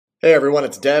Hey everyone,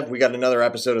 it's Dev. We got another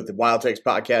episode of the Wild Takes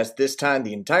podcast. This time,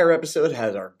 the entire episode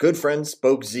has our good friend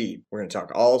Spoke Z. We're going to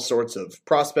talk all sorts of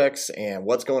prospects and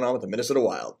what's going on with the Minnesota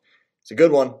Wild. It's a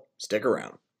good one. Stick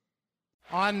around.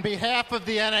 On behalf of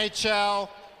the NHL,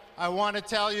 I want to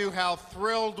tell you how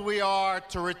thrilled we are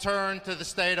to return to the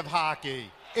state of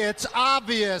hockey. It's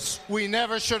obvious we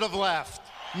never should have left.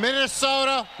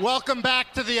 Minnesota, welcome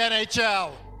back to the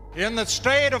NHL. In the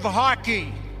state of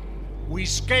hockey, we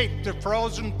skate the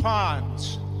frozen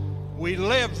ponds. We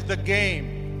live the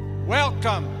game.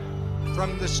 Welcome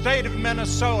from the state of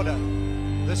Minnesota,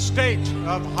 the state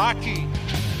of hockey.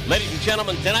 Ladies and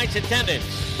gentlemen, tonight's attendance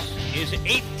is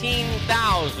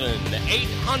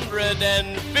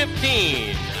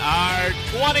 18,815, our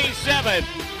 27th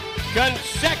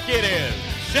consecutive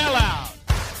sellout.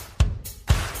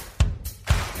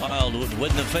 Wild would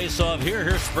win the face-off here.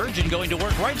 Here's Spurgeon going to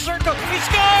work right circle. He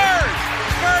scores!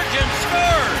 Spurgeon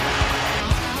scores!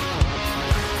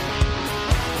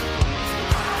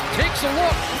 Takes a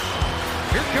look.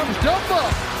 Here comes Dumba.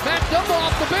 Matt Dumba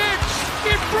off the bench.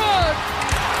 In front.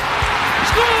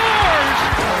 Scores!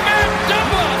 Matt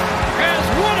Dumba has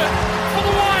won it for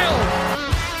the Wild.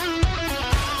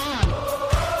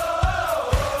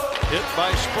 Hit by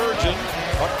Spurgeon.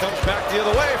 Puck comes back the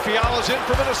other way. Fiala's in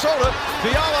for Minnesota.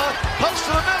 Fiala punts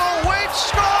to the middle. Waits,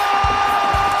 score!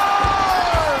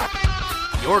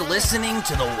 You're listening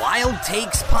to the Wild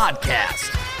Takes podcast,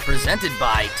 presented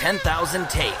by 10,000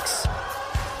 Takes.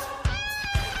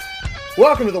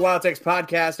 Welcome to the Wild Takes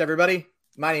podcast, everybody.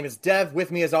 My name is Dev.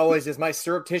 With me, as always, is my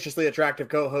surreptitiously attractive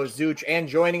co-host, Zooch. And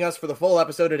joining us for the full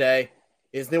episode today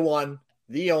is the one,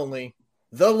 the only,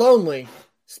 the lonely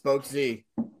Spoke Z.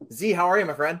 Z, how are you,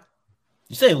 my friend?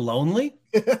 You say lonely?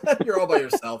 You're all by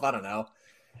yourself. I don't know.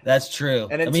 That's true.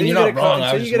 And I mean, you're not wrong.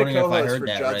 I was just wondering if I heard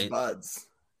that Judd's right. Buds.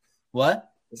 What?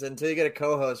 I said, until you get a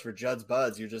co-host for Judd's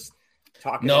Buds, you're just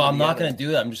talking. No, I'm not going to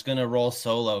do that. I'm just going to roll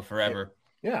solo forever.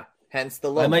 Yeah. Hence the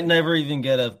lonely. I might never even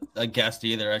get a guest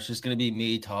either. It's just going to be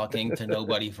me talking to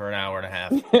nobody for an hour and a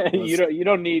half. You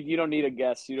don't need a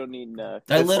guest. You don't need.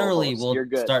 I literally will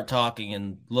start talking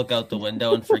and look out the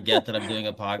window and forget that I'm doing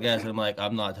a podcast. And I'm like,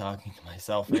 I'm not talking to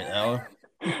myself right now.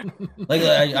 Like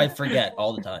I forget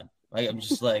all the time. Like I'm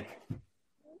just like,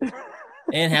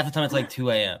 and half the time it's like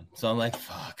 2 a.m. So I'm like,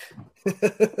 fuck.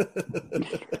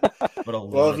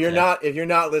 Well, if you're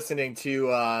not listening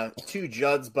to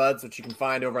Judd's Buds, which you can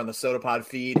find over on the SodaPod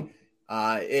feed,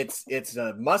 it's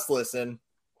a must listen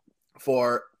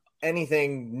for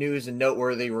anything news and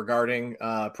noteworthy regarding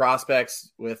prospects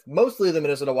with mostly the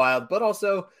Minnesota Wild, but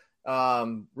also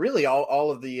really all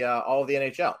of the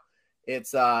NHL.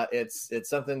 It's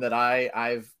something that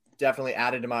I've definitely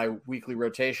added to my weekly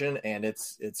rotation, and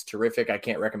it's terrific. I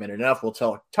can't recommend it enough. We'll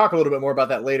talk a little bit more about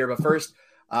that later, but first,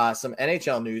 some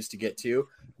NHL news to get to.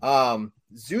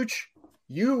 Zooch,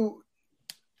 you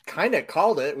kind of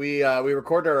called it. We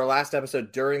recorded our last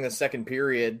episode during the second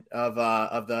period of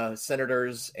the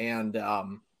Senators and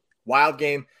Wild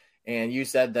game, and you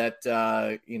said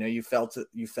that you felt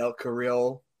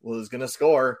Kirill was going to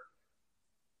score.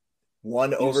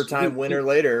 One overtime winner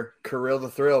later, Kirill the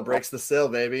Thrill breaks the seal,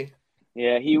 baby.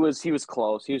 Yeah, he was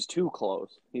close. He was too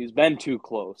close. He's been too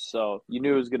close. So you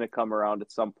knew it was going to come around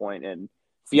at some point. And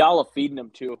Fiala feeding him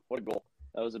too. What a goal!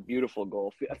 That was a beautiful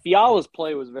goal. Fiala's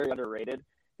play was very underrated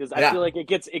because I feel like it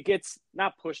gets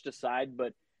not pushed aside,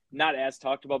 but not as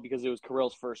talked about because it was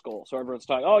Kirill's first goal. So everyone's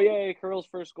talking, oh yay, Kirill's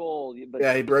first goal. But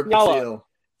yeah, he broke the seal.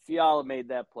 Fiala made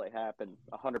that play happen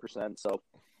 100%. So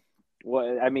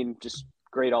just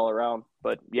great all around.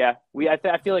 But yeah,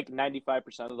 I feel like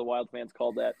 95% of the Wild fans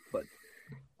called that. But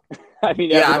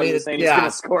everybody's saying he's going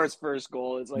to score his first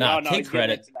goal. It's like, take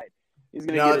credit. He's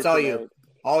going to get it it's all tonight. you.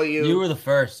 All you. You were the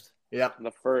first. Yep.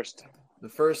 The first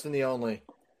and the only.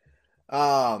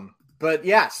 But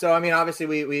yeah, so obviously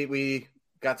we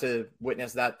got to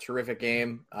witness that terrific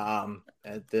game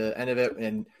at the end of it,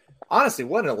 and honestly,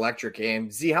 what an electric game.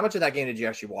 Z, how much of that game did you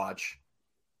actually watch?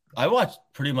 I watched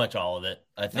pretty much all of it.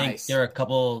 I think there were a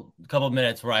couple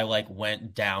minutes where I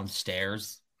went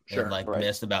downstairs and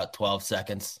missed about 12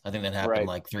 seconds. I think that happened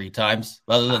 3 times.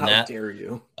 Other than that, dare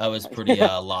you? I was pretty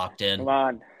locked in. Come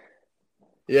on.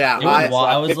 Yeah,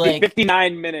 I was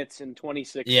 59 minutes and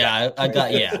 26 seconds. I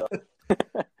got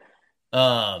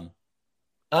I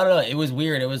don't know. It was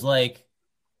weird. It was like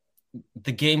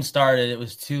the game started. It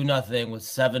was 2-0 with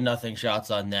 7-0 shots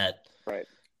on net. Right.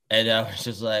 And I was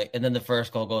just like, and then the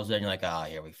first goal goes in. You're like, oh,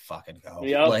 here we fucking go.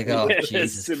 Yep. Like, oh,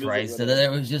 Jesus Christ. And then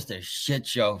it was just a shit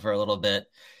show for a little bit.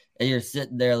 And you're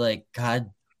sitting there like,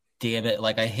 God damn it.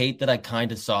 Like, I hate that I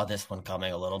kind of saw this one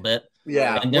coming a little bit.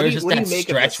 Yeah. And there was just that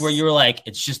stretch where you were like,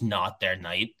 it's just not their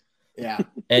night. Yeah.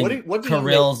 And what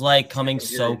Kirill's like coming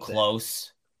so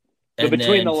close. And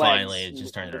then finally it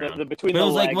just turned around. But it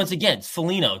was like, once again, it's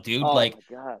Foligno, dude.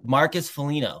 Marcus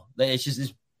Foligno. It's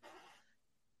just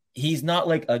he's not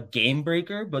like a game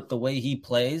breaker, but the way he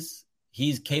plays,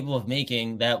 he's capable of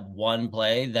making that one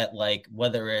play that, like,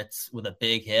 whether it's with a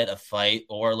big hit, a fight,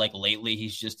 or like lately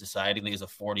he's just deciding he's a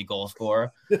 40-goal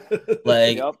scorer.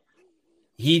 Like,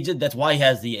 that's why he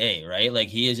has the A, right? Like,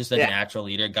 he is just a natural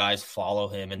leader. Guys follow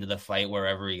him into the fight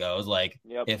wherever he goes. Like,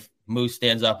 if Moose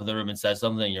stands up in the room and says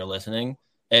something, you're listening.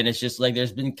 And it's just like,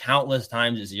 there's been countless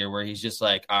times this year where he's just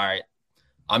like, all right,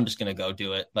 I'm just going to go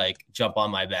do it. Like, jump on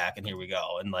my back and here we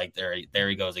go. And like, there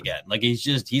he goes again. Like, he's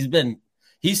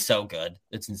so good.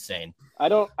 It's insane. I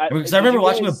remember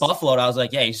watching with Buffalo and I was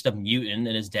like, yeah, he's just a mutant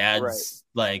and his dad's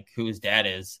like who his dad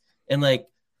is. And like,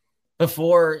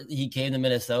 before he came to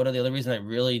Minnesota, the only reason I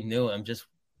really knew him just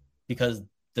because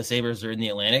the Sabres are in the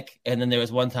Atlantic. And then there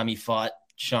was one time he fought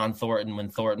Sean Thornton when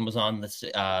Thornton was on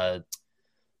the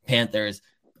Panthers,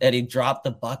 and he dropped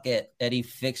the bucket and he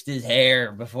fixed his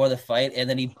hair before the fight. And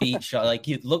then he beat Sean. Like,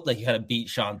 he looked like he had to beat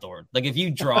Sean Thornton. Like, if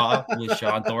you draw with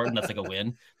Sean Thornton, that's like a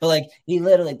win. But like, he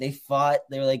literally, they fought,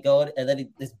 they were like going, and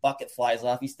then this bucket flies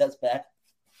off. He steps back,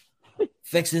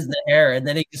 fixes the hair, and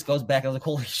then he just goes back. I was like,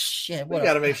 holy shit. We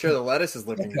got to make sure the lettuce is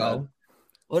looking good.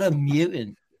 What a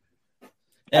mutant.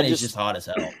 And he's just hot as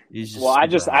hell. He's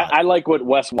just I like what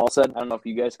Wes Wall said. I don't know if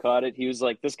you guys caught it. He was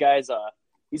like, this guy's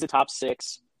he's a top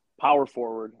 6 power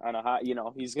forward on a high,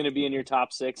 he's going to be in your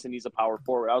top 6 and he's a power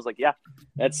forward. I was like, yeah,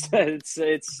 it's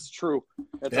true.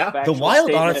 That's the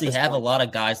Wild honestly have a lot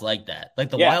of guys like that.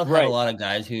 Like the Wild have a lot of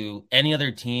guys who any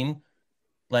other team,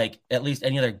 like at least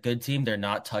any other good team, they're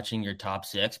not touching your top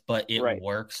 6, but it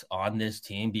works on this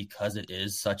team because it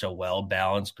is such a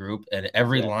well-balanced group. And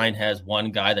every line has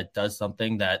one guy that does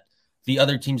something that the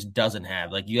other teams doesn't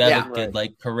have. Like you have a kid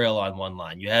like Kirill on one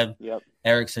line. You have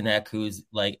Eriksson Ek, who's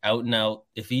like out and out.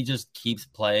 If he just keeps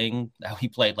playing how he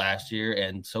played last year,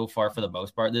 and so far for the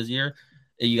most part this year,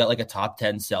 you got like a top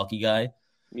 10 Selke guy.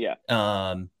 Yeah.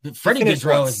 Freddie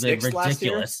Gaudreau has been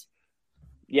ridiculous.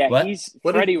 Yeah,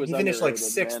 Freddie he finished like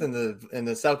 6th in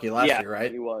the Selke last year,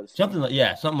 right? He was something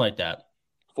like that.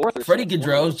 4th. Freddie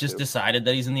Gaudreau's just decided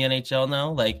that he's in the NHL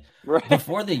now. Like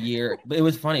before the year, but it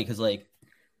was funny because like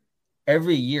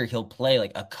every year he'll play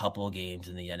like a couple games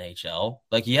in the NHL.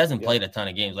 Like he hasn't played a ton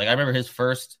of games. Like I remember his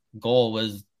first goal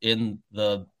was in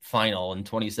the final in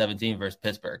 2017 versus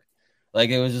Pittsburgh. Like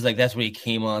it was just like that's when he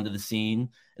came onto the scene.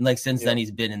 And like since then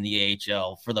he's been in the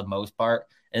AHL for the most part,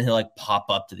 and he'll like pop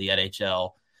up to the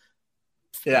NHL.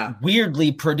 Yeah,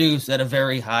 weirdly produce at a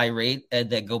very high rate and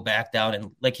then go back down,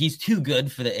 and like he's too good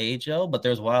for the AHL, but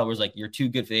there's a while where it's like you're too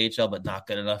good for the AHL but not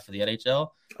good enough for the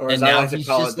NHL. Or as I like to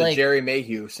call it, the Jerry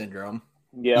Mayhew syndrome.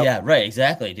 Yeah, right,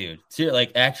 exactly, dude. So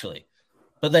like actually,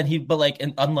 but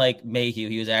unlike Mayhew,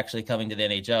 he was actually coming to the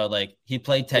NHL. Like he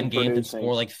played 10 games and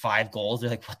scored like 5 goals. They're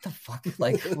like, what the fuck?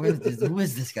 Like who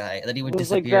is this guy? And then he would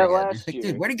disappear. Like that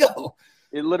dude, where'd he go?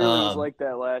 It literally was like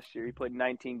that last year. He played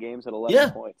 19 games at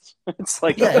 11 points. It's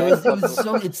like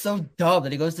it's so dumb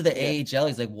that he goes to the AHL.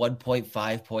 He's like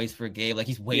 1.5 points per game. Like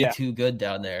he's way too good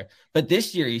down there. But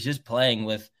this year he's just playing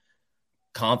with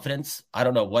confidence. I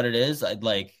don't know what it is.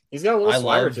 He's got a little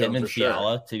swagger love to him and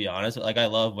Fiala, sure. to be honest. Like I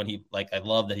love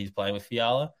that he's playing with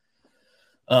Fiala.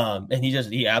 And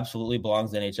he absolutely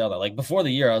belongs in the NHL. Like before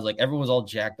the year, I was like, everyone was all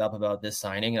jacked up about this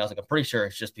signing, and I was like, I'm pretty sure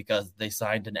it's just because they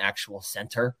signed an actual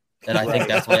center. And I think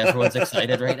that's why everyone's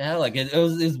excited right now. Like it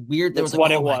was weird. That's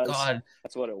what it was. My God.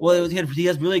 That's what it was. Well, he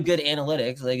has really good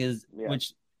analytics,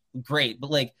 which great. But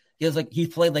like he's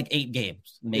played like 8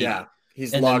 games, maybe. Yeah,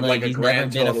 he's logged like he's a never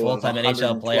grand been a total full-time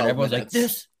NHL player. Everyone's like,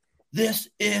 this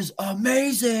is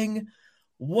amazing.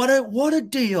 What a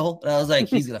deal. And I was like,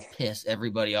 he's gonna piss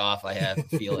everybody off. I have a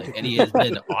feeling, and he has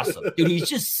been awesome, dude. He's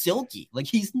just silky. Like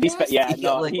he's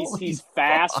he's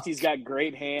fast. He's got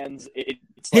great hands.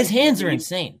 His hands are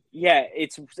insane. Yeah,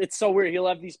 it's so weird. He'll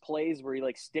have these plays where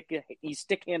he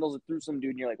stick handles it through some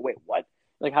dude, and you're like, wait, what?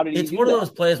 Like, how did he? It's one of those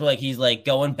plays where like he's like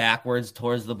going backwards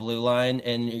towards the blue line,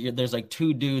 and there's like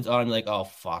 2 dudes on. Like, oh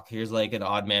fuck, here's like an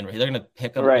odd man. They're gonna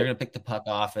pick him. Right. They're gonna pick the puck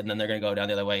off, and then they're gonna go down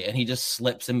the other way, and he just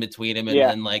slips in between him, and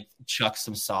then like chucks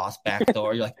some sauce back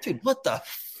door. You're like, dude, what the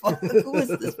fuck? Who is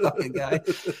this fucking guy?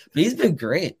 But he's been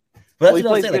great. But that's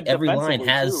what I'm saying. Like every line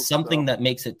has something that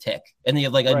makes it tick, and you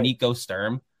have like a Nico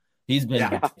Sturm. He's been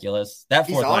ridiculous. That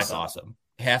fourth line's awesome.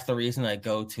 Half the reason I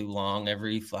go too long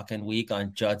every fucking week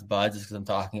on Judd's Buds is because I'm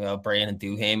talking about Brandon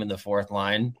Duhaime in the 4th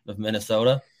line of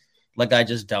Minnesota. Like I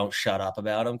just don't shut up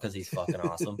about him because he's fucking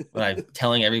awesome. But I'm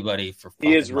telling everybody for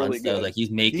fucking months really now, like he's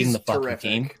making the fucking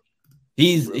team.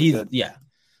 He's really good.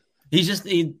 He's just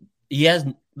he has.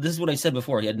 This is what I said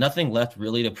before. He had nothing left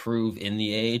really to prove in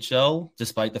the AHL,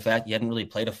 despite the fact he hadn't really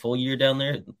played a full year down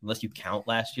there, unless you count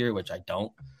last year, which I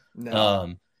don't.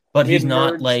 No. But he's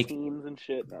not like teams and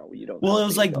shit. No, you don't. Well, it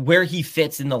was like where he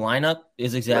fits in the lineup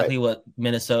is exactly what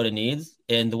Minnesota needs,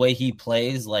 and the way he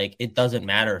plays, like it doesn't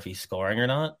matter if he's scoring or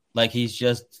not. Like he's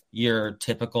just your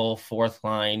typical fourth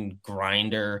line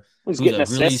grinder who's a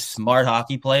really smart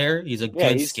hockey player. He's a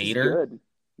good skater.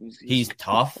 He's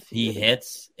tough. He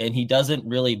hits, and he doesn't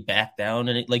really back down.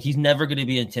 And like he's never going to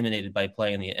be intimidated by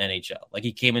playing the NHL. Like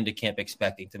he came into camp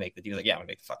expecting to make the team. Like, yeah, I'm gonna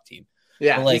make the fuck team.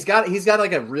 Yeah, like, he's got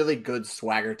like a really good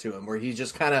swagger to him, where he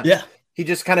just kind of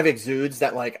exudes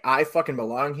that like I fucking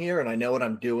belong here and I know what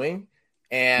I'm doing.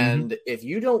 And if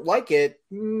you don't like it,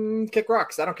 kick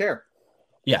rocks. I don't care.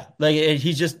 Yeah, like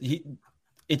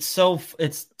it's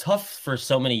tough for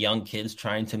so many young kids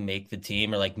trying to make the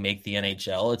team or like make the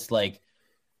NHL. It's like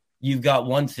you've got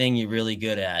one thing you're really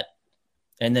good at,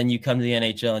 and then you come to the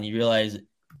NHL and you realize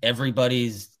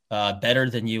everybody's better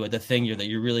than you at the thing that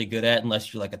you're really good at,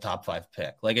 unless you're like a top 5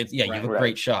 pick. Like it's you have a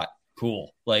great shot.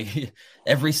 Cool. Like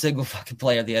every single fucking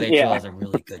player of the NHL has a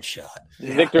really good shot.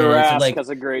 Victor Rask has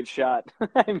a great shot.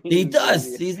 I mean, he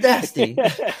does. He's nasty.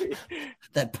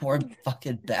 That poor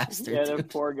fucking bastard. Yeah, that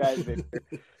poor guy, Victor.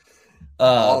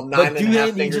 But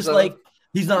Duhaime, he just like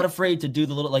he's not afraid to do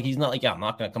the little he's not like, I'm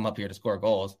not gonna come up here to score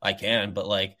goals. I can, but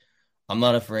like I'm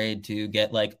not afraid to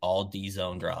get like all D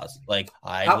zone draws. Like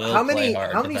how many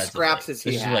scraps has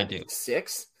he had? What I do.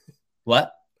 6?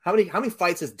 What? How many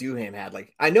fights has Duhaime had?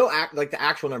 Like I know like the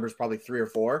actual number is probably 3 or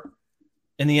 4.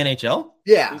 In the NHL?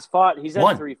 Yeah. He's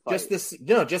had 3 fights.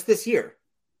 Just this year.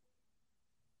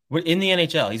 In the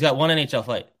NHL. He's got 1 NHL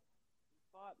fight.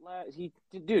 He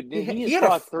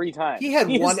fought 3 times. He had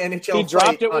one NHL he dropped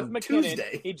fight it with on McKinnon.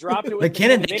 Tuesday. He dropped it with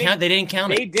McKinnon. They didn't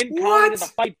count it. They didn't count it as a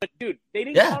fight, but dude, they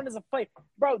didn't count it as a fight,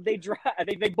 bro. They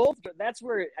both. That's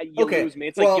where you lose me.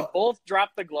 It's like you both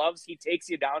drop the gloves. He takes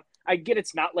you down. I get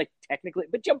it's not like technically,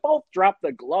 but you both drop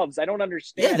the gloves. I don't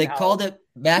understand. Yeah, they called it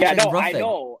match and roughing. I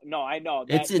know.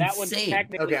 It's that one's insane.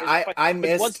 technically. Okay, I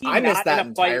missed that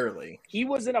entirely. He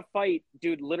was in a fight,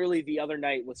 dude. Literally the other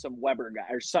night with some Weber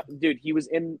guy or something. Dude, he was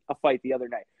in a fight the other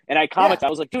night. And I commented, I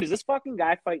was like, dude, is this fucking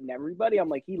guy fighting everybody? I'm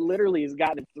like, he literally has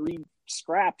gotten 3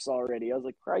 scraps already. I was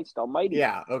like, Christ almighty.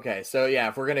 Yeah, okay. So, yeah,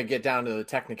 if we're going to get down to the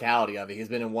technicality of it, he's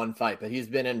been in 1 fight, but he's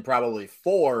been in probably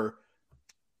 4,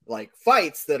 like,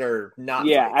 fights that are not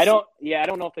fights. I don't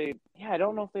know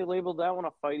if they labeled that one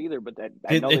a fight either, but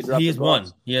I know they dropped he has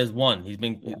one. He has one. He's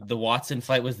been the Watson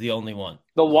fight was the only one.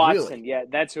 The Watson, yeah,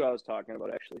 that's who I was talking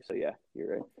about, actually. So, yeah,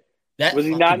 you're right. Was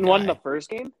he not in one in the first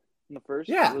game? In the first?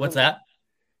 Yeah. What's that?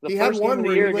 He had one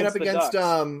where he went up against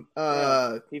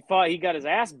he got his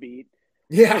ass beat.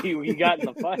 Yeah. he got in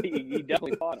the fight. He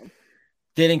definitely fought him.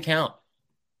 Didn't count.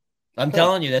 I'm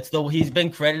telling you, he's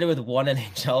been credited with 1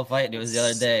 NHL fight, and it was the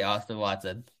other day, Austin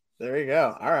Watson. There you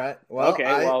go. All right. Well,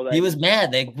 he was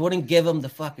mad. They wouldn't give him the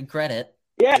fucking credit.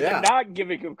 Yeah, they're not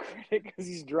giving him credit because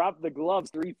he's dropped the gloves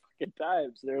 3 fucking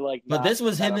times. They're like, but this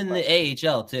was him in the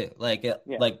AHL too, like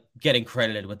getting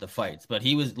credited with the fights. But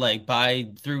he was like,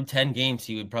 through 10 games,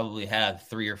 he would probably have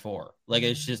 3 or 4. Like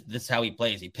it's just this is how he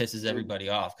plays. He pisses everybody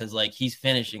off because like he's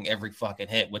finishing every fucking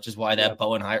hit, which is why that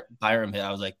Bowen Byram hit.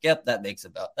 I was like, yep, that's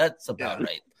about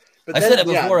right. But I said it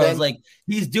before. I was like,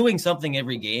 he's doing something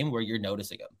every game where you're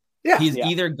noticing him. Yeah, he's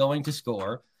either going to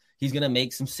score. He's going to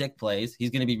make some sick plays.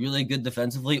 He's going to be really good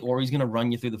defensively, or he's going to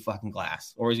run you through the fucking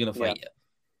glass, or he's going to fight you.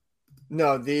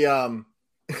 No, I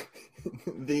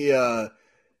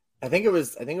think it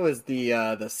was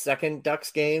the second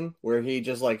Ducks game where he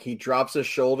just he drops his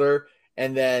shoulder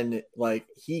and then like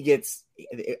he gets,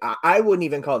 I wouldn't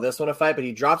even call this one a fight, but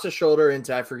he drops his shoulder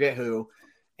into I forget who,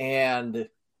 and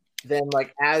then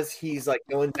as he's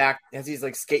going back, as he's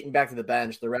skating back to the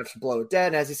bench, the refs blow it dead.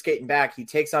 And as he's skating back, he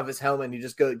takes off his helmet and he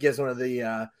just gives one of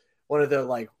the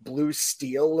blue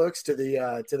steel looks to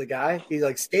the guy. He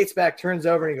skates back, turns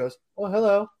over, and he goes, "Oh,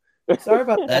 hello. Sorry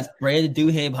about that." That's Brandon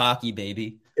Duhaime hockey,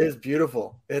 baby. It's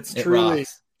beautiful. It's truly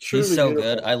he's so beautiful.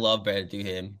 Good. I love Brandon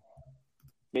Duhaime.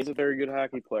 He's a very good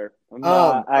hockey player.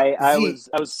 I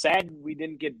was sad we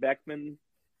didn't get Beckman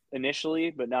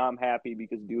initially, but now I'm happy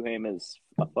because Duhaime is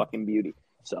a fucking beauty.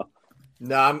 So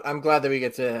no, I'm glad that we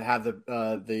get to have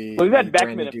we've had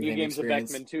Beckman a few games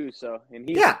experience. Of Beckman too. So and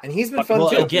he's been fun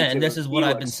too. Again, this is what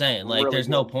I've been saying. There's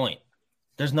no point.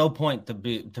 There's no point to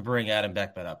bring Adam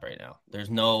Beckman up right now. There's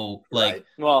no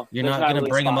you're not going to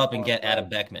bring him up and get Adam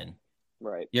Beckman.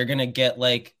 Right. You're going to get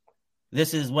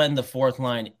this is when the fourth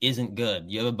line isn't good.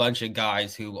 You have a bunch of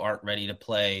guys who aren't ready to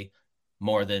play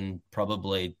more than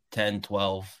probably 10,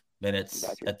 12 minutes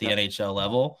at the NHL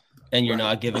level, and you're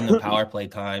not giving the power play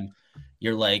time.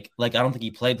 You're like I don't think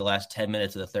he played the last 10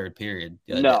 minutes of the third period.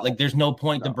 No. Like there's no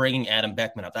point to bringing Adam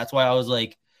Beckman up. That's why I was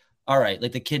like, all right,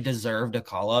 like the kid deserved a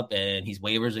call up, and he's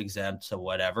waivers exempt, so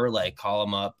whatever. Like call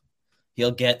him up.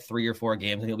 He'll get 3 or 4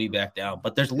 games and he'll be back down.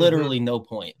 But there's literally no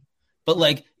point. But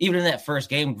like even in that first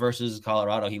game versus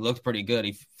Colorado, he looked pretty good.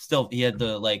 He had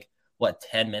the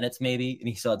 10 minutes maybe, and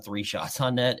he still had 3 shots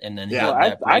on net, and then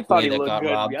I thought he looked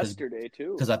good yesterday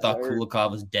too because I thought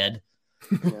Kulikov was dead.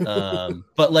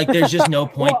 But like there's just no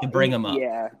point to bring him up.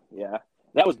 Yeah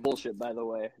that was bullshit, by the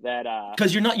way. That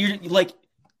because you're like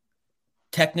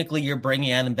technically you're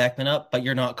bringing Adam Beckman up, but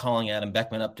you're not calling Adam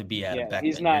Beckman up to be Adam Beckman.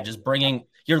 He's not, you're just bringing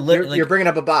you're bringing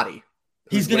up a body.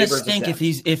 He's gonna stink if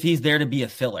he's there to be a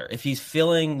filler. If he's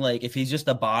filling if he's just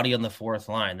a body on the fourth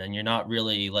line, then you're not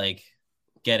really like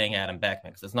getting Adam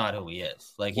Beckman, because that's not who he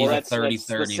is. Like he's a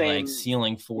 30-30 like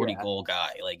ceiling 40 goal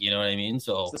guy. Like, you know what I mean?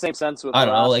 So it's the same sense with I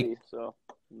don't know, Rossi, like so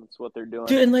that's what they're doing.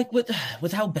 Dude, and like with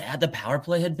how bad the power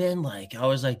play had been, like I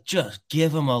was like, just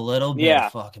give him a little bit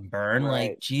of fucking burn. Right.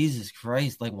 Like Jesus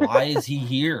Christ, like why is he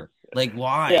here? Like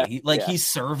why? He's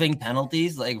serving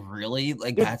penalties. Like really?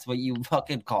 Like that's what you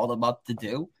fucking called him up to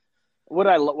do? What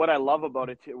I love about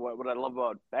it too, what I love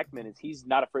about Beckman is he's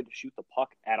not afraid to shoot the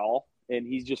puck at all, and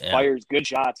he just fires good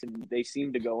shots, and they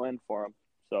seem to go in for him.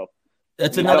 So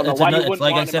that's another. It's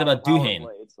like I said about Duhaime.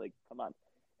 It's like, come on.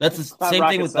 That's the same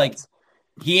thing with like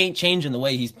he ain't changing the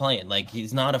way he's playing. Like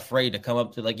he's not afraid to come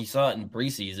up to, like you saw it in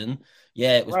preseason.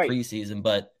 Yeah, it was preseason,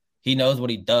 but he knows what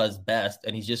he does best,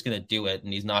 and he's just gonna do it,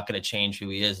 and he's not gonna change who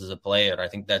he is as a player. And I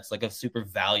think that's like a super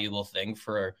valuable thing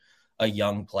for a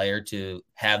young player to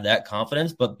have that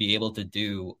confidence, but be able to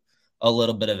do a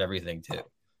little bit of everything too.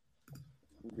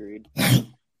 Agreed.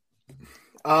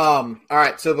 All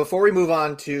right. So before we move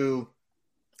on to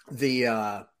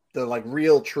the like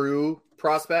real true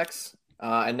prospects,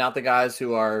 and not the guys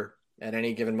who are at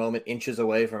any given moment inches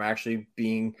away from actually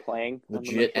being playing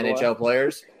legit NHL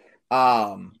players,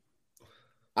 I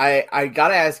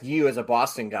gotta ask you as a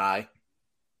Boston guy,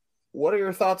 what are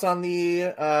your thoughts on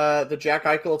the Jack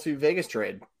Eichel to Vegas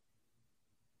trade?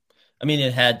 I mean,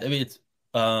 it's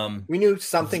we knew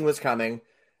something was coming.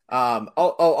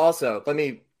 Also, let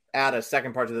me add a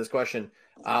second part to this question.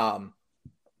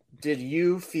 Did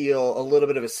you feel a little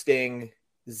bit of a sting,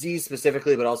 Z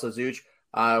specifically, but also Zuch,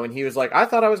 when he was like, I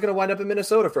thought I was going to wind up in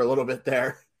Minnesota for a little bit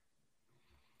there?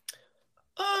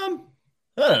 I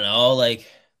don't know, like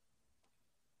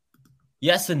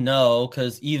yes and no,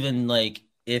 because even like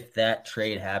if that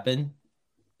trade happened,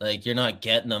 like you're not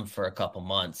getting them for a couple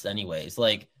months anyways.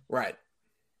 Like, right.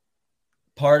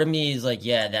 Part of me is like,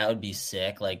 yeah, that would be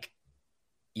sick. Like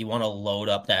you want to load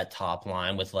up that top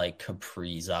line with like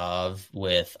Kaprizov,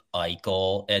 with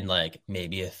Eichel, and like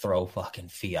maybe throw fucking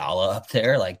Fiala up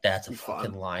there. Like that's a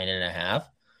fucking line and a half.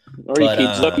 Or you keep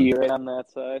Zucky right on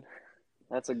that side.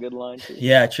 That's a good line too.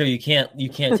 Yeah, true. You can't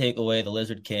take away the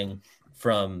Lizard King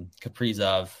from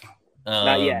Kaprizov.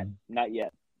 Not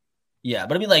yet. Yeah,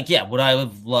 but I mean, like, yeah, would I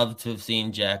have loved to have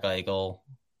seen Jack Eichel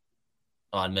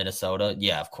on Minnesota?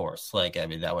 Yeah, of course. Like, I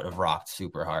mean, that would have rocked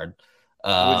super hard.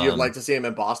 Would you have liked to see him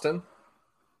in Boston?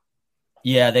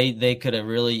 Yeah, they could have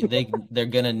really. They're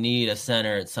gonna need a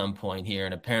center at some point here,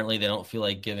 and apparently they don't feel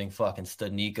like giving fucking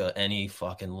Studnicka any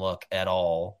fucking look at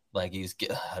all. Like it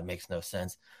makes no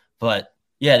sense. But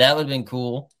yeah, that would have been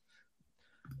cool.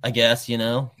 I guess,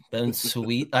 been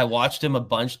sweet. I watched him a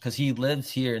bunch because he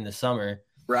lives here in the summer.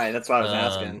 Right, that's what I was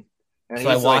asking. So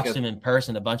I watched him in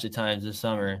person a bunch of times this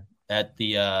summer at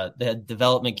the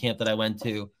development camp that I went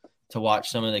to watch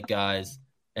some of the guys.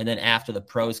 And then after the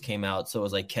pros came out, so it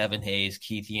was like Kevin Hayes,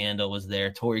 Keith Yandel was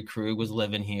there, Torrey Krug was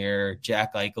living here,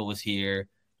 Jack Eichel was here,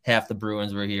 half the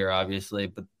Bruins were here, obviously,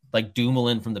 but like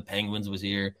Dumoulin from the Penguins was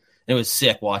here. And it was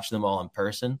sick watching them all in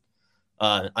person.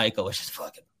 Eichel was just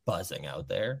fucking buzzing out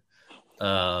there.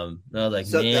 I was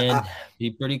like, man,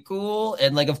 be pretty cool.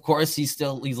 And like, of course, he's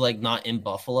like not in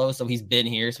Buffalo, so he's been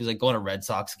here. So he's like going to Red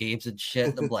Sox games and shit.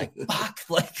 And I'm like, fuck,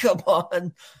 like, come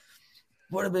on.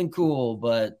 Would have been cool,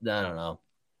 but I don't know.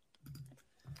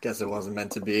 Guess it wasn't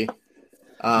meant to be.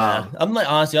 I'm like,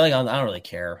 honestly, I don't really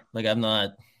care. Like, I'm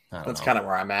not. That's kind of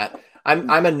where I'm at.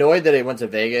 I'm annoyed that it went to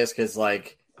Vegas because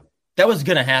like that was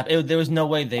gonna happen. There was no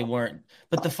way they weren't.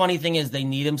 But the funny thing is, they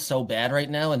need him so bad right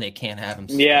now, and they can't have him.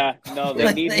 Yeah, no,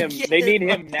 they need him. They need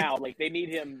him now. Like they need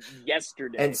him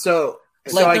yesterday. And so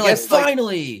I guess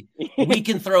finally we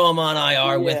can throw him on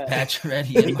IR with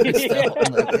Pacioretty and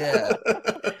Marcel.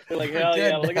 Like hell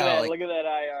yeah! Look at that! Look at that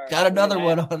IR. Got another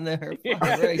one on there.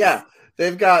 Yeah,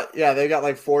 they've got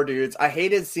like 4 dudes. I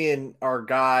hated seeing our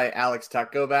guy Alex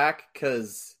Tuck go back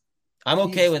because I'm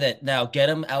okay with it. Now get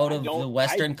him out of the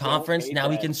Western Conference. Now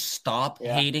he can stop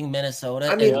hating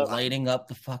Minnesota and lighting up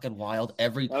the fucking Wild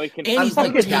he's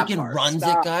like taking runs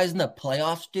at guys in the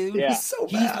playoffs, dude. Yeah. He's so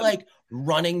He's bad. like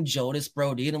running Jonas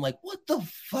Brodin. I'm like, what the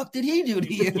fuck did he do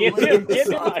to you? Get him in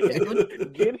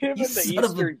the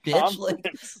Eastern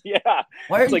Conference. Yeah.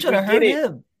 Why are you trying to hurt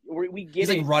him? We get He's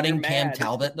like running Cam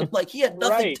Talbot. And I'm like, he had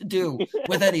nothing to do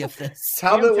with any of this.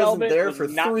 Talbot wasn't there for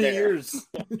 3 years.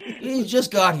 He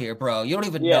just got here, bro. You don't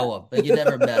even know him. Like, you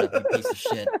never met him, you piece of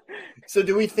shit. So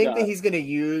do we think that he's going to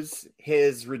use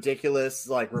his ridiculous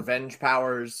like revenge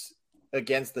powers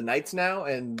against the Knights now,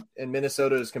 and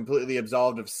Minnesota is completely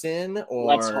absolved of sin? Or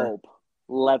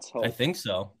Let's hope. I think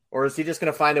so. Or is he just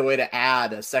going to find a way to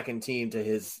add a second team to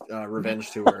his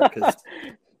revenge tour? Because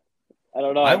I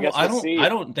don't know. I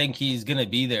don't think he's going to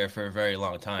be there for a very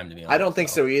long time, to be honest. I don't think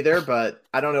so either, but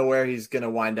I don't know where he's going to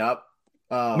wind up.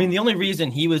 I mean, the only reason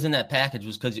he was in that package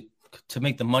was to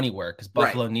make the money work, because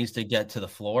Buffalo needs to get to the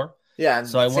floor. Yeah.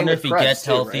 So I wonder if he gets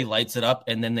healthy, lights it up,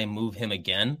 and then they move him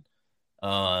again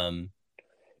to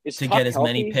get as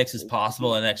many picks as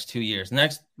possible in the next 2 years.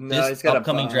 This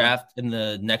upcoming draft and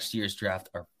the next year's draft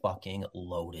are fucking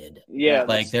loaded. Yeah.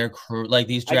 Like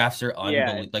these drafts are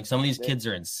unbelievable. Like some of these kids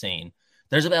are insane.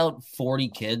 There's about 40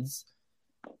 kids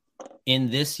in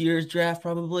this year's draft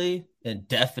probably, and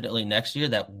definitely next year,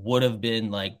 that would have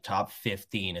been like top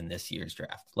 15 in this year's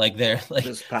draft. Like they're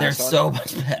so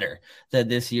much better than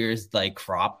this year's like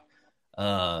crop. So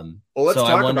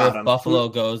I wonder if Buffalo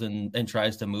goes and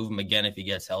tries to move him again if he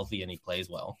gets healthy and he plays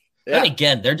well. Yeah. And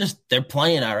again, they're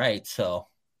playing all right. So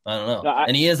I don't know.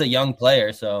 And he is a young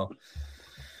player, so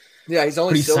yeah, he's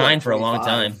only signed for a long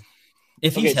time.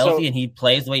 If he's healthy and he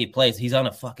plays the way he plays, he's on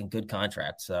a fucking good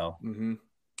contract. So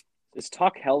is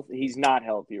Tuck healthy? He's not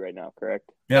healthy right now,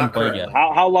 correct? Yeah, not played yet.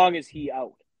 How long is he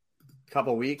out? A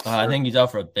couple weeks. I think he's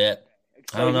out for a bit.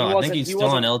 I don't know. I think he's still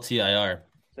on LTIR.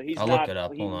 So he's look it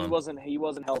up. Hold on. He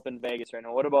wasn't helping Vegas right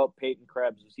now. What about Peyton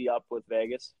Krebs? Is he up with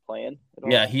Vegas playing?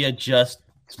 Yeah, he had just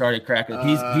started cracking.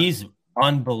 He's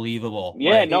unbelievable.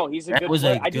 Yeah, he's a good. That was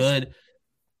a good.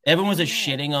 Everyone was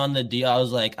shitting on the deal. I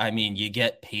was like, I mean, you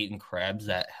get Peyton Krebs,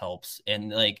 that helps.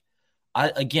 And like,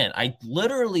 I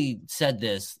literally said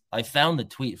this. I found the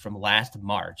tweet from last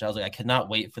March. I was like, I cannot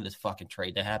wait for this fucking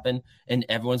trade to happen. And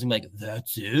everyone's gonna be like,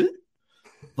 that's it?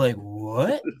 Like,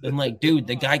 what? I'm like, dude,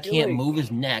 the guy can't move his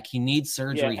neck. He needs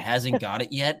surgery. Hasn't got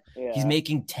it yet. He's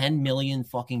making $10 million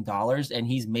fucking dollars, and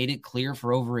he's made it clear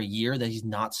for over a year that he's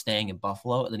not staying in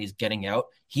Buffalo and then he's getting out.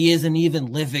 He isn't even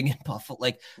living in Buffalo.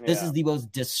 Like, this is the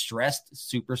most distressed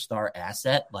superstar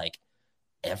asset like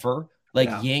ever. Like,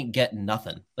 you ain't getting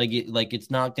nothing. Like, it's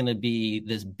not going to be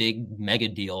this big mega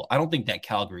deal. I don't think that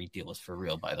Calgary deal is for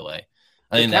real, by the way.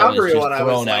 I think that was just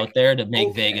thrown out there to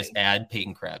make Vegas add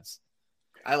Peyton Krebs.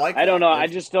 I don't know. I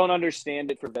just don't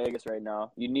understand it for Vegas right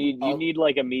now. You need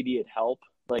like immediate help.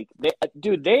 Like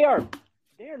they are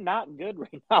not good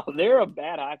right now. They're a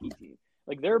bad hockey team.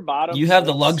 Like they're bottom. You have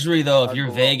the luxury though, if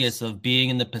you're Vegas, of being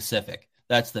in the Pacific.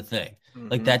 That's the thing.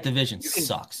 Like that division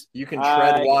sucks. You can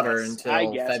tread water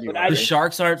until February. The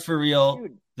Sharks aren't for real.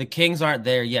 Dude. The Kings aren't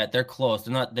there yet. They're close.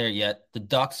 They're not there yet. The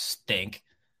Ducks stink.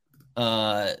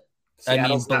 I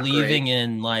mean, believing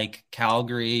in like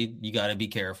Calgary, you got to be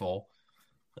careful.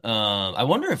 I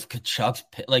wonder if Kachuk's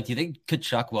like, do you think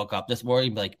Kachuk woke up this morning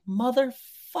and be like,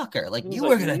 motherfucker, like you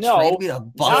were gonna trade me to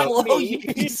Buffalo? He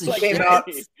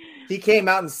came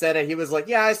out and said it. He was like,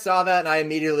 yeah, I saw that, and I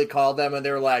immediately called them, and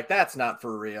they were like, that's not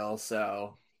for real.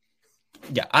 So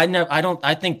yeah,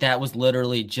 I think that was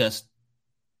literally just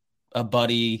a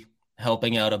buddy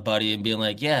helping out a buddy and being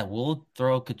like, yeah, we'll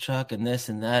throw Kachuk and this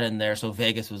and that in there. So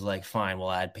Vegas was like, fine,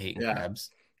 we'll add Peyton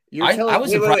Krebs. I was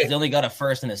surprised they only got a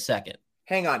first and a second.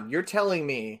 Hang on, you're telling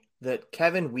me that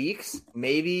Kevin Weeks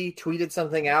maybe tweeted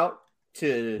something out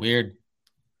weird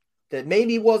that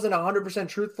maybe wasn't 100%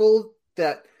 truthful,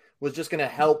 that was just going to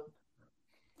help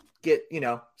get,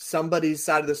 somebody's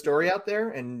side of the story out there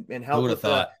and help with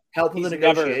the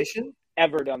negotiation?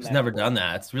 Ever done that? He's never done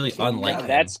that. It's really unlikely.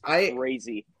 That's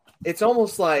crazy. It's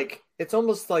almost like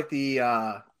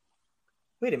the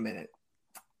wait a minute.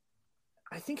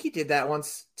 I think he did that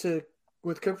once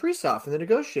with Kaprizov in the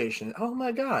negotiation. Oh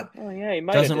my God. Oh yeah, he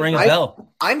might. Doesn't ring a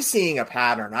bell. I'm seeing a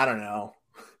pattern. I don't know.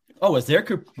 Oh, was there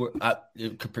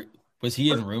was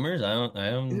he in rumors? I've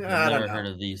never heard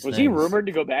of these. Was he rumored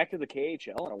to go back to the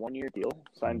KHL on a 1-year deal?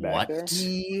 Signed back there?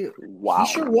 He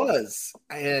sure was.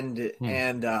 And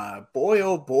boy,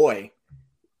 oh boy,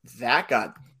 that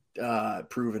got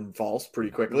proven false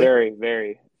pretty quickly. Very,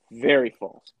 very, very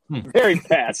false. Very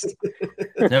fast.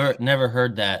 Never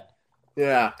heard that.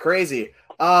 Yeah, crazy.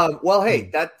 Well,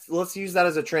 hey, let's use that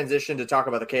as a transition to talk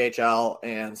about the KHL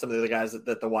and some of the other guys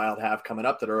that the Wild have coming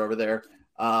up that are over there.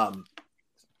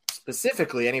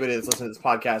 Specifically, anybody that's listened to this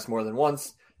podcast more than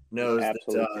once knows that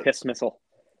piss missile.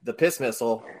 The piss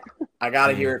missile. I got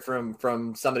to hear it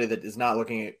from somebody that is not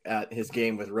looking at his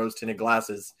game with rose-tinted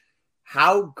glasses.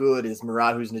 How good is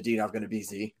Murat Khusnutdinov going to be,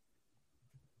 Z?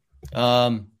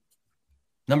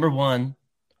 Number one,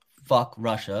 fuck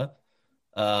Russia.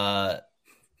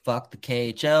 Fuck the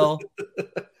KHL.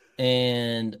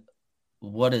 And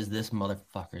what is this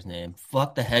motherfucker's name?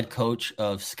 Fuck the head coach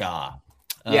of SKA.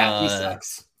 Yeah, he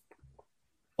sucks.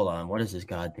 Hold on. What is his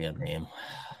goddamn name?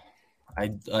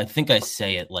 I think I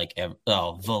say it like,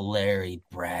 Valeri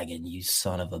Bragin, you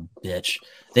son of a bitch.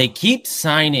 They keep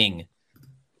signing.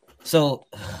 So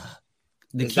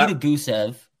Nikita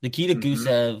Gusev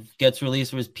gets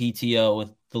released for his PTO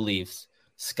with the Leafs.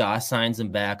 SKA signs him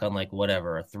back on like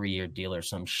whatever, a 3-year deal or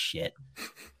some shit.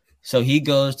 So he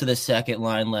goes to the second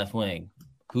line left wing.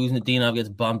 Khusnutdinov gets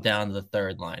bumped down to the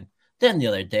third line. Then the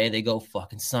other day, they go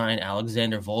fucking sign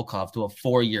Alexander Volkov to a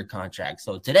 4-year contract.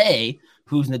 So today,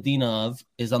 Khusnutdinov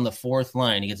is on the fourth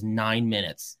line. He gets 9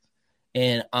 minutes.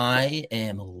 And I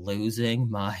am losing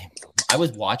my... I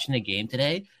was watching the game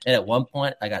today, and at one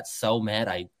point, I got so mad,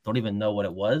 I don't even know what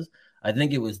it was. I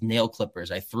think it was nail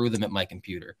clippers. I threw them at my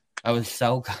computer. I was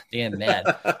so goddamn mad.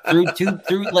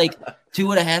 through like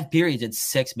 2.5 periods at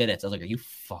 6 minutes. I was like, are you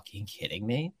fucking kidding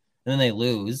me? And then they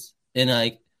lose. And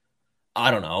like,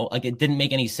 I don't know. Like, it didn't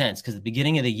make any sense because at the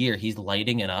beginning of the year, he's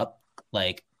lighting it up,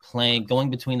 like going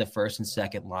between the first and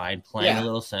second line, playing a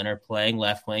little center, playing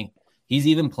left wing. He's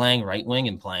even playing right wing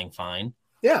and playing fine.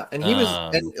 Yeah, and he was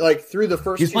like through the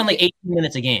first. He was playing like 18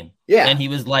 minutes a game. Yeah, and he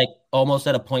was like almost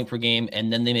at a point per game.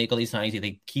 And then they make all these signings.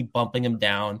 They keep bumping him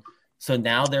down. So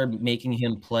now they're making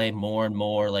him play more and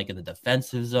more like in the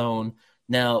defensive zone.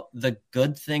 Now, the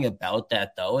good thing about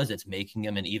that, though, is it's making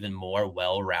him an even more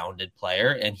well-rounded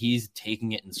player, and he's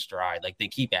taking it in stride. Like, they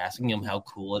keep asking him how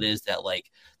cool it is that, like,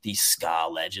 these SKA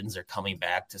legends are coming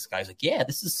back to SKA. He's like, yeah,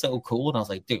 this is so cool. And I was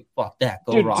like, dude, fuck that.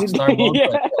 Go Rockstar mode.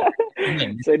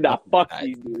 Yeah. Say, nah, fuck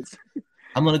these dudes.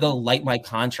 I'm going to go light my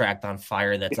contract on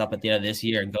fire that's up at the end of this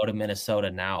year and go to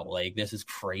Minnesota now. Like, this is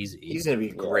crazy. He's going to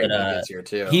be great this year,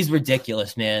 too. He's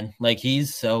ridiculous, man. Like,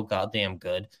 he's so goddamn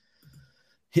good.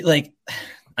 Like,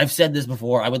 I've said this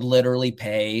before, I would literally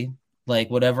pay, like,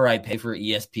 whatever I pay for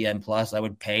ESPN Plus, I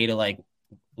would pay to, like,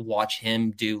 watch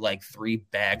him do, like, 3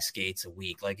 bag skates a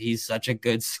week. Like, he's such a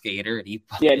good skater. And he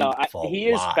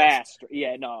is fast.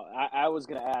 Yeah, no, I was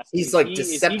going to ask. He's, like,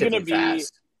 deceptively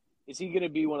fast. Is he going to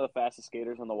be one of the fastest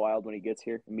skaters on the Wild when he gets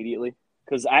here immediately?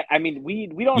 Because, I mean, we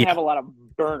don't have a lot of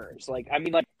burners. Like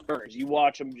burners. You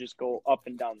watch them just go up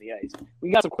and down the ice.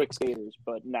 We got some quick skaters,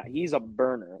 but he's a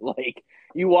burner. Like,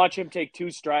 you watch him take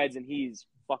 2 strides and he's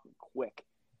fucking quick.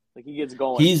 Like, he gets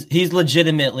going. He's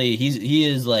legitimately, he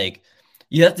is like,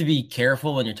 you have to be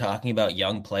careful when you're talking about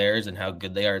young players and how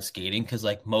good they are at skating. Because,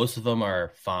 like, most of them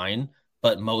are fine,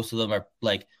 but most of them are,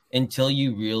 like, until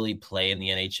you really play in the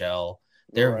NHL,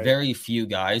 there are very few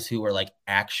guys who are, like,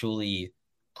 actually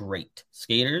great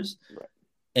skaters. Right.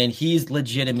 And he's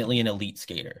legitimately an elite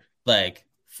skater. Like,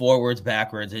 forwards,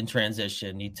 backwards, in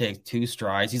transition. He takes 2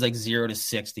 strides. He's like 0 to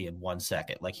 60 in 1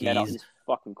 second. Like, he's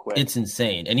fucking quick. It's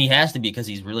insane. And he has to be because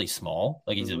he's really small.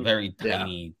 Like, he's a very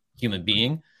tiny human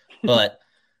being. But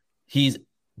he's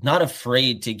not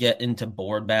afraid to get into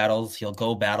board battles. He'll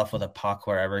go battle for the puck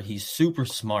wherever. He's super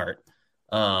smart.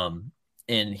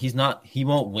 And he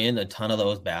won't win a ton of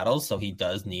those battles, so he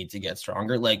does need to get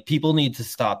stronger. Like, people need to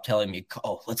stop telling me,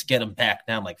 oh, let's get him back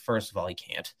now. I'm like, first of all, he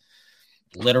can't.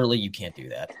 Literally, you can't do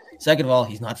that. Second of all,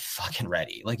 he's not fucking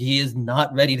ready. Like, he is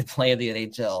not ready to play in the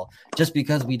NHL. Just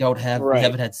because we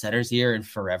haven't had centers here in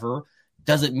forever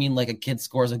doesn't mean, like, a kid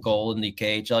scores a goal in the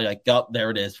KHL. You're like, oh,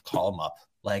 there it is. Call him up.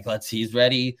 Like, he's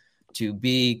ready to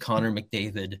be Connor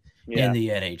McDavid in the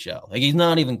NHL. Like, he's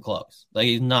not even close. Like,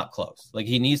 he's not close. Like,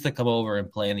 he needs to come over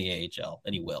and play in the AHL,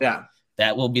 and he will. Yeah.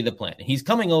 That will be the plan. He's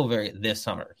coming over this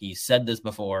summer. He said this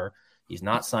before. He's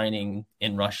not signing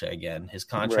in Russia again. His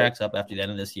contract's up after the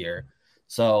end of this year.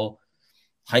 So,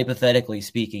 hypothetically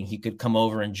speaking, he could come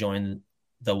over and join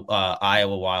the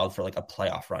Iowa Wild for, like, a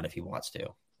playoff run if he wants to,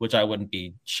 which I wouldn't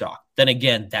be shocked. Then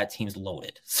again, that team's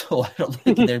loaded. So, I don't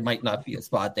think there might not be a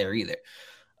spot there either.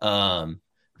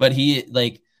 But he,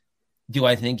 like, do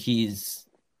I think he's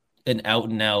an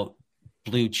out-and-out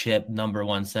blue-chip number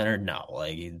 1 center? No.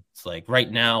 Like, it's like right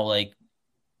now, like,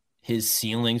 his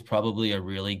ceiling's probably a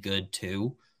really good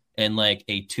 2 and, like,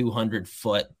 a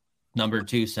 200-foot number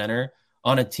 2 center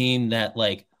on a team that,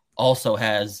 like, also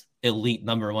has elite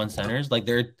number one centers. Like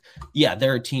there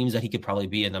are teams that he could probably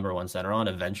be a number one center on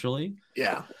eventually.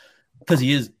 Yeah. Because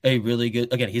he is a really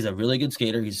good, again, he's a really good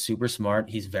skater. He's super smart.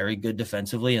 He's very good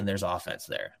defensively, and there's offense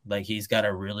there. Like, he's got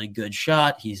a really good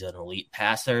shot. He's an elite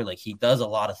passer. Like, he does a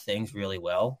lot of things really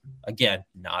well. Again,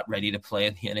 not ready to play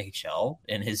in the NHL,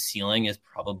 and his ceiling is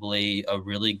probably a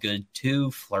really good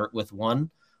 2, flirt with 1.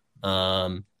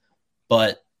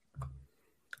 But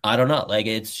I don't know. Like,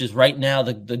 it's just right now,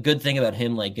 the good thing about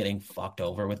him, like, getting fucked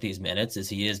over with these minutes is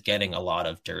he is getting a lot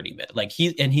of dirty minutes. Like,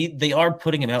 they are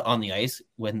putting him out on the ice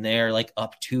when they're, like,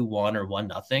 up 2-1 or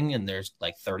 1-0, and there's,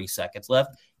 like, 30 seconds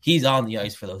left. He's on the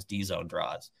ice for those D-zone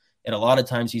draws. And a lot of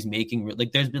times he's making,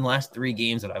 like, there's been last 3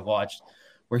 games that I've watched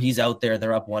where he's out there,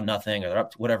 they're up 1-0, or they're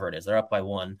up, whatever it is, they're up by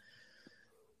 1.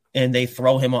 And they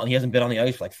throw him on. He hasn't been on the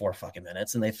ice for like 4 fucking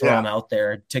minutes, and they throw him out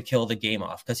there to kill the game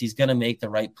off because he's going to make the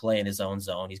right play in his own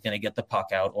zone. He's going to get the puck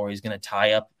out, or he's going to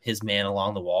tie up his man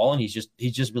along the wall. And he's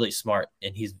just really smart.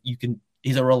 And he's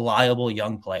a reliable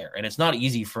young player. And it's not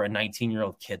easy for a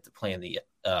 19-year-old kid to play in the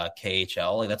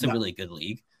KHL. Like, that's a really good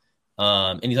league.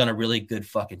 And he's on a really good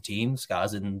fucking team.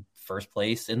 Ska's in first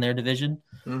place in their division.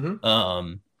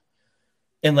 Mm-hmm.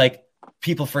 And like,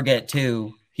 people forget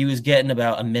too, he was getting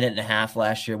about a minute and a half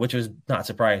last year, which was not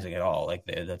surprising at all. Like,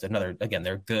 that's another, again,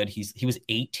 they're good. He was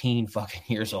 18 fucking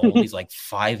years old. He's like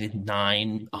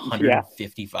 5'9",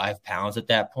 155 pounds at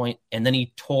that point. And then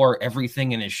he tore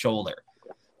everything in his shoulder,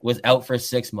 was out for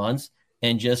 6 months,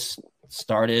 and just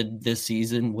started this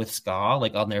season with Ska,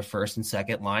 like on their first and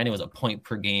second line. It was a point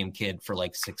per game kid for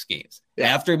like 6 games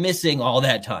after missing all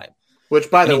that time. Which,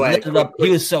 by the way, he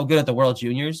was so good at the World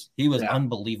Juniors. He was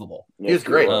unbelievable. He was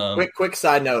great. Quick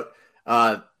side note: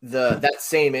 that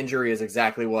same injury is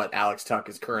exactly what Alex Tuch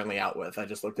is currently out with. I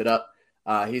just looked it up.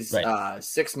 He's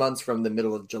 6 months from the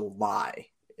middle of July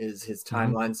is his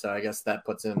timeline. So I guess that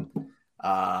puts him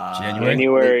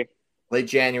January, late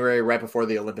January, right before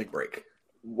the Olympic break.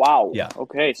 Wow. Yeah.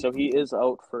 Okay, so he is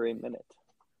out for a minute.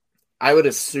 I would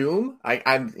assume.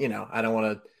 I'm. I don't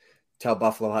want to tell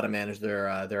Buffalo how to manage their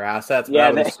assets, but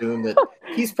I would assume that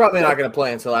he's probably not going to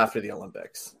play until after the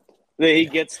Olympics. He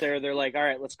gets there, they're like, all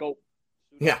right, let's go.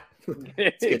 Yeah.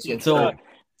 Let's get you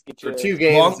for 2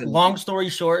 games. Long story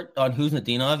short, on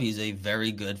Kuznetsov, he's a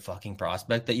very good fucking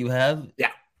prospect that you have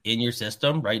in your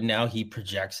system. Right now, he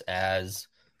projects as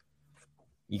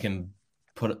you can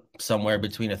put somewhere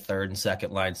between a third and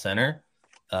second line center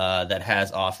that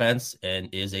has offense and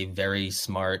is a very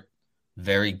smart,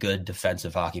 very good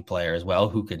defensive hockey player as well,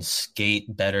 who can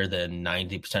skate better than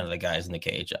 90% of the guys in the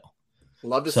KHL.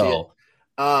 Love to see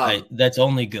it. That's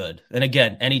only good. And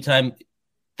again, anytime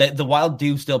the Wild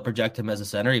do still project him as a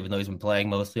center, even though he's been playing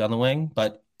mostly on the wing,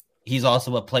 but he's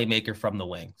also a playmaker from the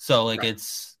wing. So like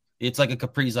it's like a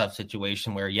Kaprizov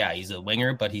situation where he's a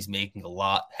winger, but he's making a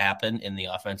lot happen in the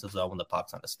offensive zone when the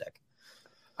puck's on a stick.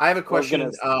 I have a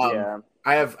question.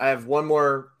 I have one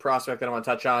more prospect that I want to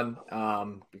touch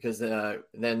on because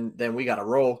then we got to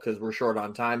roll because we're short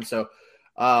on time. So,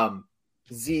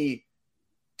 Z,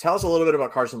 tell us a little bit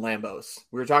about Carson Lambos.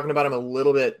 We were talking about him a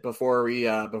little bit before we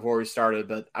started,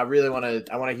 but I really want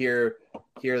to hear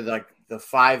the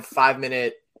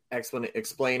 5-minute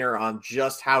explainer on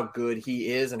just how good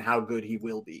he is and how good he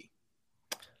will be.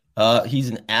 He's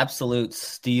an absolute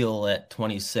steal at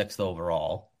 26th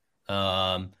overall.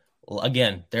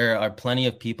 Again, there are plenty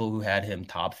of people who had him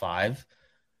top 5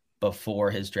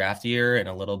 before his draft year and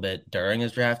a little bit during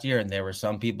his draft year. And there were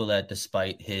some people that,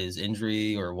 despite his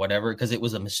injury or whatever, because it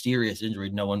was a mysterious injury,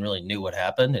 no one really knew what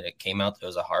happened, and it came out that it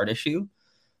was a heart issue.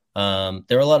 There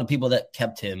were a lot of people that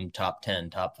kept him top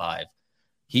 10, top 5.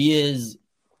 He is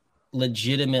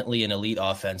legitimately an elite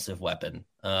offensive weapon.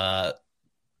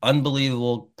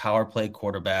 Unbelievable power play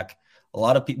quarterback. A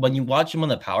lot of people, when you watch him on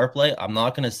the power play, I'm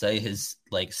not going to say his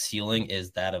like ceiling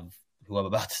is that of who I'm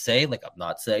about to say. Like, I'm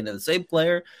not saying they're the same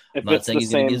player. I'm not saying he's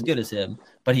going to be as good as him,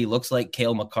 but he looks like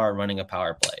Cale Makar running a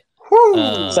power play.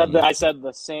 I said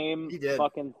the same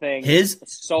fucking thing. His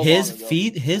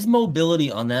feet, his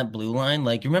mobility on that blue line.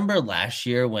 Like, you remember last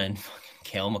year when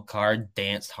Cale Makar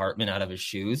danced Hartman out of his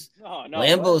shoes?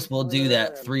 Lambos will do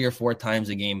that 3 or 4 times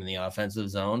a game in the offensive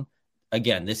zone.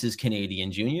 Again, this is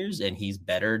Canadian juniors, and he's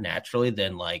better naturally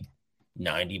than like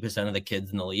 90% of the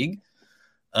kids in the league.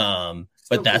 But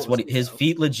that's what his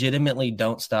feet legitimately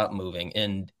don't stop moving,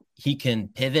 and he can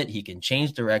pivot. He can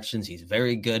change directions. He's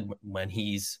very good when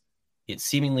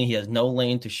seemingly he has no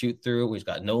lane to shoot through. He's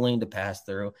got no lane to pass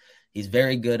through. He's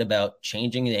very good about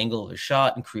changing the angle of his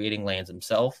shot and creating lanes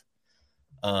himself.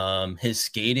 His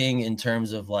skating in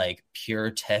terms of like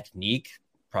pure technique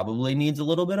probably needs a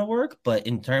little bit of work, but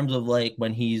in terms of like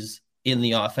when he's in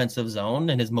the offensive zone,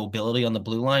 and his mobility on the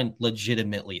blue line,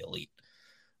 legitimately elite.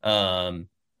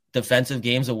 Defensive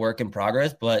game's a work in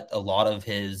progress, but a lot of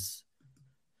his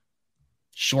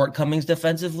shortcomings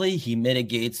defensively, he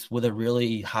mitigates with a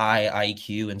really high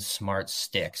IQ and smart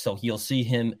stick. So you'll see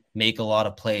him make a lot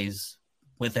of plays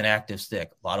with an active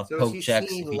stick, a lot of poke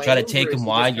checks. If you try to take him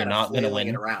wide, you're not going to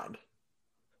win. Around.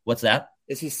 What's that?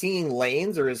 Is he seeing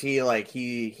lanes, or is he like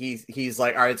he's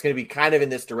like, all right, it's going to be kind of in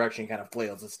this direction, kind of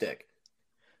flails the stick?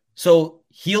 So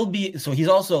he's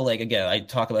also like, again, I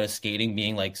talk about his skating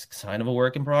being like kind of a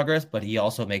work in progress, but he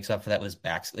also makes up for that with his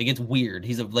back. Like, it's weird.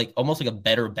 He's almost like a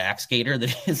better back skater than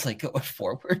he is like going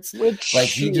forwards.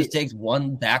 He just takes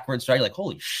one backward stride. Like,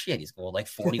 holy shit, he's going like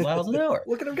 40 miles an hour.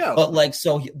 Look at him go. But like,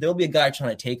 so there'll be a guy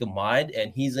trying to take him wide,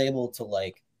 and he's able to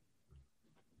like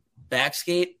back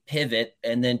skate, pivot,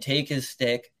 and then take his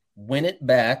stick, win it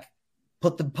back,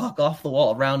 put the puck off the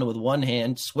wall around him with one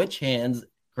hand, switch hands,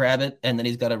 grab it, and then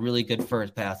he's got a really good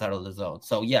first pass out of the zone.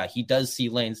 So yeah, he does see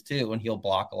lanes too, and he'll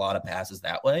block a lot of passes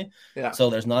that way. Yeah. So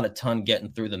there's not a ton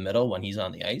getting through the middle when he's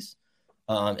on the ice.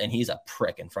 And he's a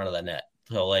prick in front of the net.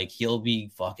 So like, he'll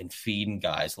be fucking feeding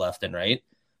guys left and right.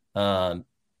 And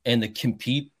the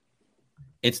compete,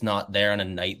 it's not there on a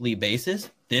nightly basis.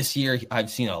 This year, I've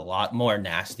seen a lot more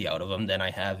nasty out of him than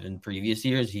I have in previous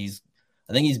years.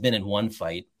 I think he's been in one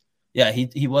fight. Yeah,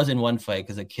 he was in one fight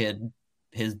because a kid,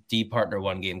 his D partner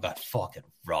one game got fucking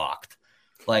rocked,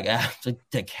 like absolutely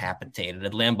decapitated.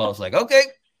 And Lambeau's like, okay,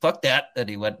 fuck that. And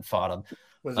he went and fought him.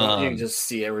 You can just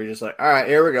see it. We're just like, all right,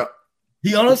 here we go.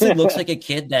 He honestly looks like a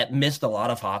kid that missed a lot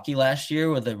of hockey last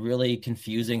year with a really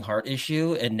confusing heart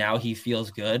issue. And now he feels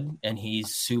good and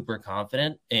he's super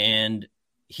confident. And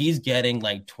he's getting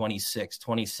like 26,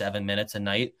 27 minutes a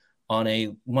night on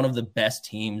one of the best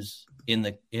teams in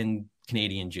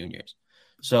Canadian juniors.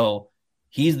 So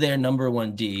he's their number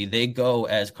one D. They go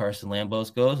as Carson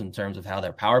Lambos goes in terms of how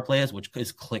their power play is, which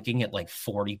is clicking at like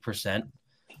 40%.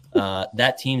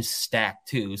 That team's stacked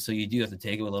too, so you do have to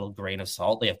take it with a little grain of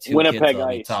salt. They have two Winnipeg kids on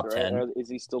the Ice, top right? 10. Is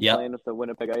he still playing with the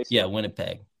Winnipeg Ice? Yeah,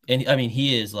 Winnipeg. And I mean,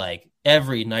 he is like,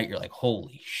 every night you're like,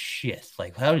 holy shit,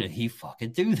 like how did he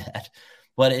fucking do that?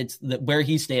 But it's where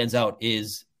he stands out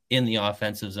is in the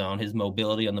offensive zone, his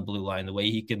mobility on the blue line, the way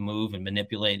he can move and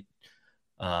manipulate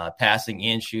passing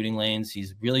and shooting lanes.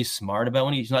 He's really smart about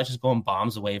when he's not just going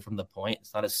bombs away from the point.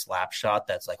 It's not a slap shot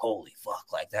that's like, holy fuck,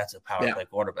 like that's a power play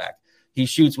quarterback. He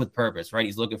shoots with purpose, right?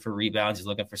 He's looking for rebounds. He's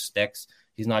looking for sticks.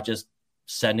 He's not just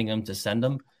sending them to send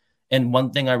them. And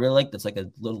one thing I really like that's like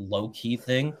a little low-key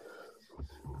thing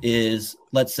is,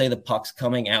 let's say the puck's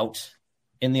coming out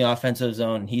in the offensive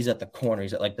zone. He's at the corner.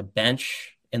 He's at like the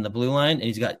bench in the blue line, and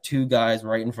he's got two guys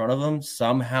right in front of him.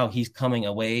 Somehow he's coming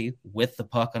away with the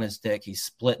puck on his stick. He's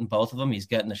splitting both of them. He's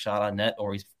getting a shot on net,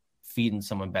 or he's feeding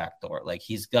someone backdoor. Like,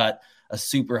 he's got a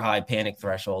super high panic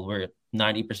threshold where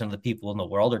 90% of the people in the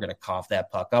world are going to cough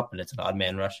that puck up, and it's an odd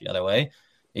man rush the other way.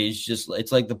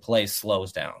 It's like the play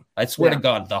slows down. I swear to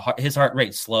God, his heart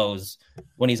rate slows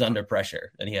when he's under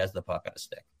pressure and he has the puck on his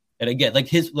stick. And again,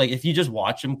 if you just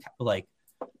watch him like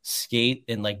skate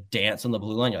and like dance on the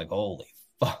blue line, you're like, holy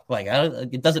fuck! Like,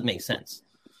 it doesn't make sense.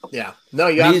 Yeah, no,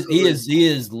 he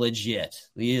is legit.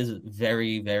 He is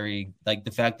very, very, like,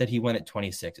 the fact that he went at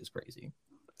 26 is crazy.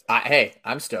 Hey,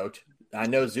 I'm stoked. I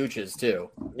know Zuch is too.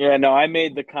 Yeah, no, I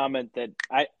made the comment that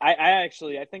I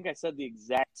think I said the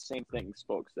exact same thing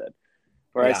Spoke said.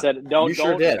 Where I said, don't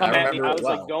come at me. I was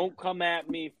like, don't come at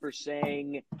me for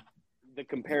saying the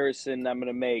comparison I'm going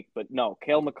to make. But no,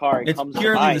 Cale Makar comes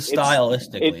purely behind.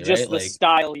 stylistically, it's just right? the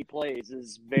style he plays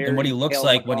is very. And what he looks Cale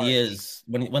like Makar. when he is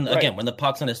when the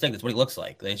puck's on his stick, that's what he looks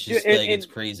like. It's just it's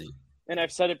crazy. And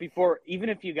I've said it before. Even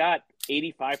if you got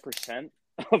 85%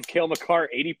 of Cale Makar,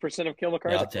 80% of Cale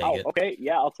Makar, okay,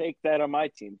 yeah, I'll take that on my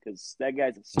team because that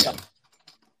guy's a stud.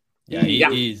 Yeah,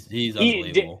 he's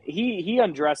unbelievable. He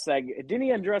undressed that. Didn't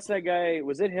he undress that guy?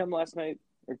 Was it him last night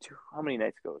or two? How many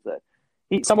nights ago was that?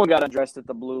 Someone got undressed at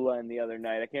the blue line the other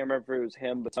night. I can't remember if it was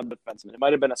him, but some defenseman. It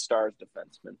might have been a Stars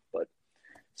defenseman, but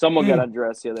someone got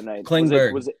undressed the other night.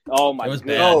 Klingberg. Was it? Oh my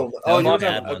god!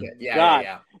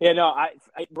 Yeah, no, I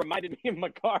reminded me of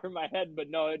Makar in my head, but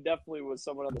no, it definitely was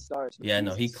someone on the Stars. Yeah,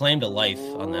 no, he claimed a life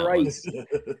on that one.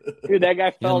 Dude, that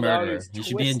guy fell down. He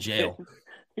should be in jail.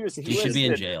 He should be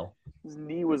in jail. His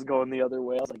knee was going the other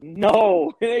way. I was like,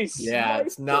 no.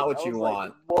 It's not what you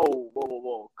want. Like,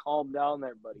 whoa. Calm down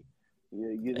there, buddy. He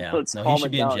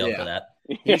should be in jail for that.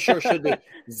 He sure should be.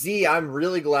 Z, I'm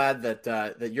really glad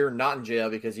that you're not in jail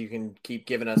because you can keep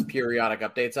giving us periodic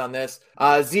updates on this.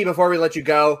 Z, before we let you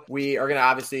go, we are going to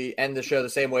obviously end the show the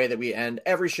same way that we end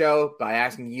every show by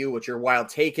asking you what your wild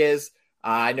take is.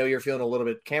 I know you're feeling a little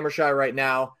bit camera shy right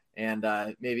now,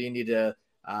 and maybe you need to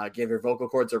give your vocal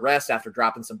cords a rest after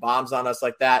dropping some bombs on us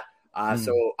like that.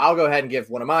 So I'll go ahead and give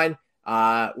one of mine.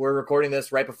 We're recording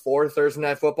this right before Thursday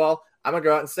Night Football. I'm gonna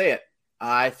go out and say it.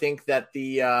 I think that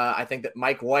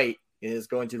Mike White is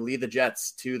going to lead the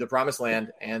Jets to the promised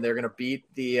land, and they're going to beat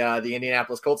the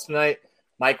Indianapolis Colts tonight.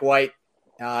 Mike White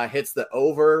hits the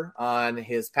over on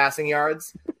his passing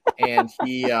yards, and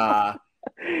Zuch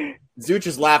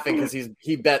is laughing because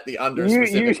he bet the under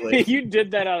specifically. You did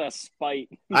that out of spite.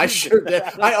 I sure did.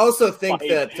 I also think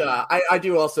that I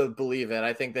do also believe it.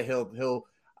 I think that he'll.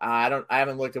 I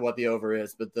haven't looked at what the over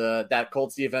is, but that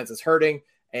Colts defense is hurting.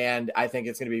 And I think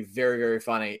it's going to be very, very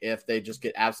funny if they just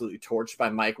get absolutely torched by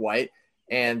Mike White,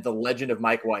 and the legend of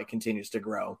Mike White continues to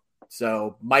grow.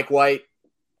 So Mike White,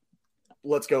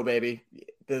 let's go, baby.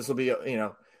 This will be,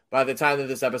 by the time that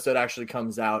this episode actually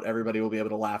comes out, everybody will be able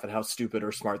to laugh at how stupid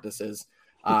or smart this is.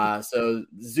 So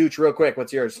Zuch, real quick,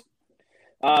 what's yours?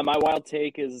 My wild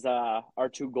take is our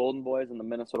two golden boys in the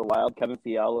Minnesota Wild, Kevin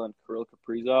Fiala and Kirill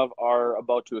Kaprizov, are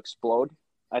about to explode.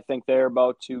 I think they're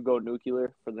about to go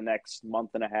nuclear for the next month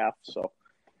and a half. So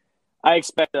I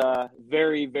expect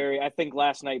very, very – I think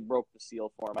last night broke the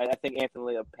seal for him. I think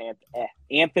Anthony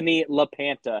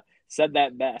LaPanta said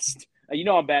that best.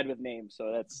 I'm bad with names,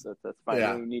 so that's fine.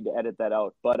 Yeah. We need to edit that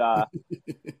out. But,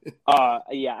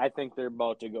 I think they're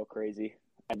about to go crazy.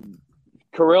 And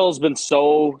Kirill's been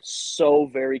so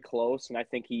very close, and I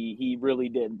think he really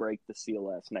did break the seal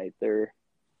last night.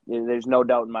 There's no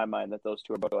doubt in my mind that those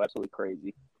two are about to go absolutely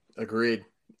crazy. Agreed.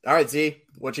 All right, Z,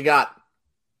 what you got?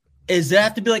 Does that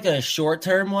have to be like a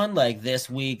short-term one, like this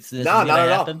week's? No, not at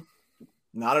all.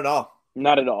 Not at all.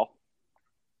 Not at all.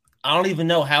 I don't even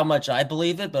know how much I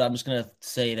believe it, but I'm just going to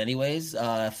say it anyways.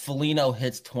 Foligno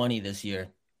hits 20 this year.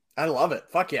 I love it.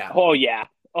 Fuck yeah. Oh, yeah.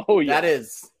 That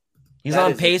is... He's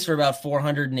on pace for about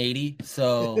 480,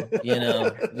 so,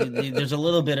 there's a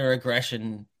little bit of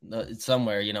regression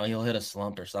somewhere. He'll hit a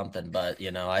slump or something, but,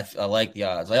 I like the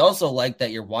odds. I also like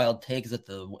that your wild take is that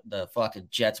the fucking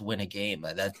Jets win a game.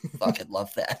 I fucking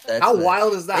love that. How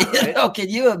wild is that, right?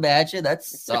 Can you imagine? That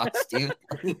sucks, dude.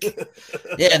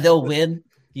 Yeah, they'll win,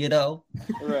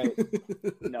 Right.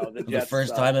 No, the Jets, the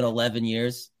first time in 11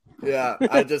 years. Yeah,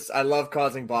 I love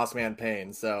causing boss man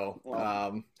pain,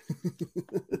 so...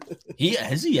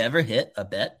 Has he ever hit a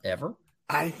bet ever?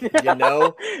 He's been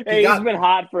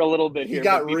hot for a little bit here. He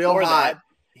got real hot.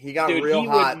 He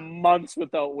went months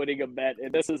without winning a bet,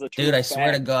 and this is a true dude. I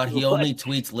swear to God, he only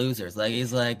tweets losers. Like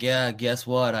he's like, yeah, guess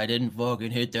what? I didn't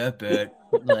fucking hit that bet.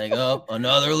 Like, oh,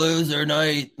 another loser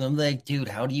night. I'm like, dude,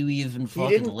 how do you even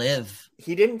fucking live?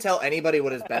 He didn't tell anybody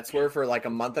what his bets were for like a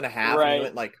month and a half. Right.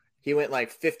 And he went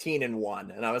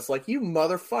 15-1, and I was like, you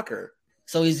motherfucker.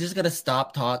 So he's just gonna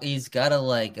stop talking. He's gotta oh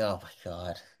my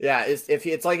God. Yeah, if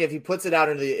he puts it out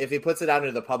into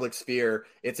the public sphere,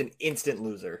 it's an instant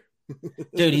loser.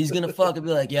 Dude, he's gonna fucking be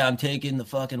like, yeah, I'm taking the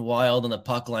fucking Wild on the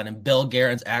puck line, and Bill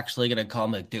Guerin's actually gonna call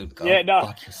me, dude, go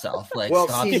fuck yourself. Like, well,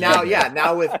 see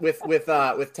now with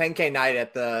 10K night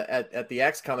at the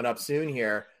X coming up soon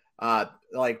here.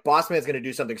 Bossman's going to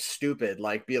do something stupid,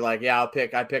 be like, yeah, I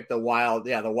picked the Wild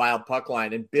puck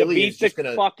line, and Billy is just going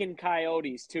to fucking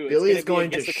Coyotes too. Billy is going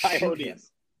to shoot him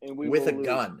with a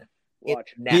gun.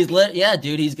 He's he's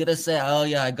going to say, oh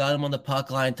yeah, I got him on the puck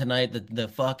line tonight. The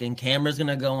fucking camera's going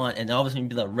to go on, and all of a sudden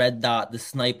be the red dot, the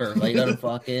sniper, on a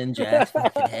fucking Jack's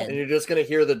fucking head. And you're just going to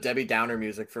hear the Debbie Downer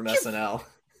music from SNL.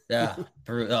 Yeah.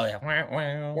 Oh yeah.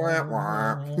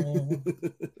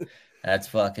 That's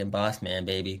fucking boss man,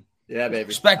 baby. Yeah, baby.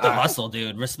 Respect the hustle,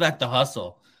 dude. Respect the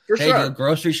hustle. For sure.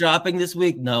 Grocery shopping this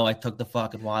week? No, I took the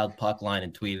fucking Wild puck line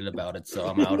and tweeted about it, so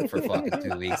I'm out for fucking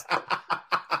 2 weeks.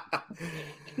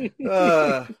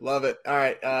 Love it. All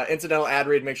right. Incidental ad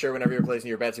read. Make sure whenever you're placing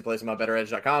your bets, you place them on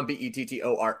betteredge.com.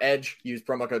 BETTOR Edge. Use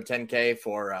promo code 10K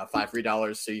for $5 free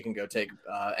so you can go take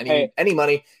any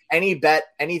money, any bet,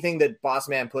 anything that Boss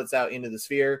Man puts out into the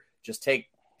sphere. Just take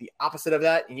the opposite of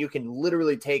that, and you can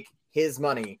literally take his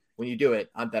money when you do it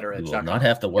on betteredge.com. You will not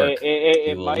have to work.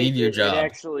 You will leave your job.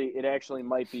 It actually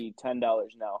might be $10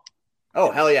 now. Oh,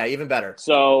 hell yeah, even better.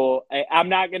 So I'm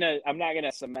not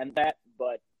gonna cement that,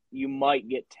 but you might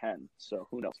get 10. So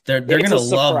who knows? They're gonna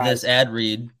love this ad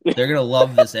read. They're gonna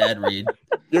love this ad read.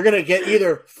 You're gonna get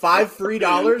either $5 free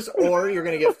or you're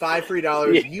gonna get $5 free.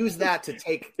 Yeah. Use that to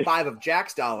take 5 of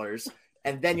Jack's dollars,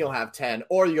 and then you'll have 10,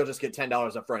 or you'll just get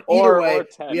 $10 up front. Either way,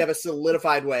 we have a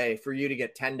solidified way for you to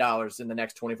get $10 in the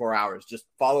next 24 hours. Just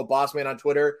follow Bossman on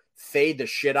Twitter, fade the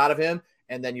shit out of him,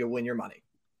 and then you'll win your money.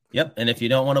 Yep. And if you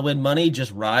don't want to win money,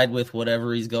 just ride with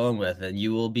whatever he's going with, and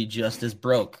you will be just as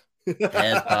broke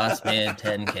as Bossman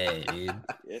 10K, dude.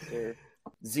 Yes, sir.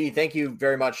 Z, thank you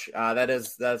very much. That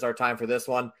is our time for this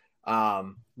one.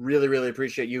 Really, really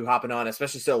appreciate you hopping on,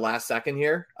 especially so last second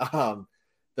here.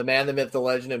 The man, the myth, the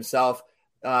legend himself.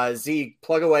 Z,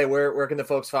 plug away. Where can the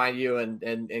folks find you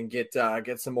and get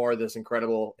some more of this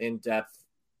incredible, in-depth,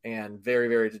 and very,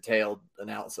 very detailed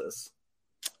analysis?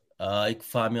 You can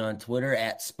find me on Twitter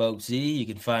at SpokeZ. You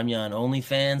can find me on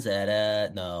OnlyFans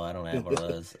at no, I don't have one of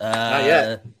those. Not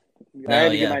yet. I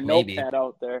had to get my notepad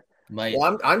out there.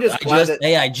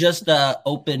 I just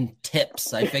opened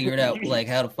tips. I figured out like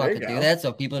how to fucking do that,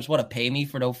 so people just want to pay me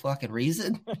for no fucking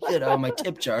reason. My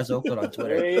tip jar's open on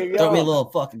Twitter. Throw me a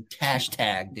little fucking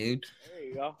hashtag, dude. There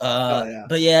you go.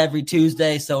 But yeah, every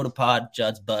Tuesday, Soda Pod,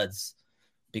 Judd's Buds,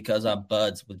 because I'm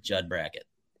buds with Judd Brackett.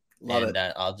 Love it.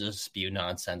 I'll just spew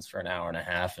nonsense for an hour and a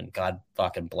half, and God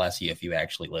fucking bless you if you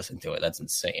actually listen to it. That's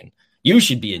insane. You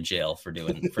should be in jail for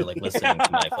listening to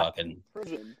my fucking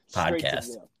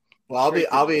podcast. Well,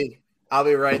 I'll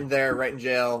be right in there, right in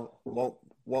jail.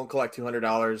 Won't collect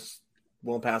 $200.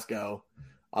 Won't pass go.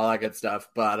 All that good stuff.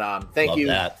 But thank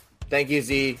you,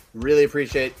 Z. Really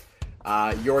appreciate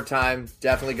your time.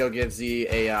 Definitely go give Z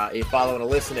a follow and a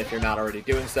listen if you're not already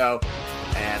doing so.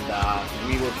 And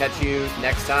we will catch you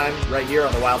next time right here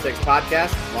on the Wild Takes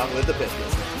Podcast. Long live the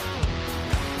Pistons.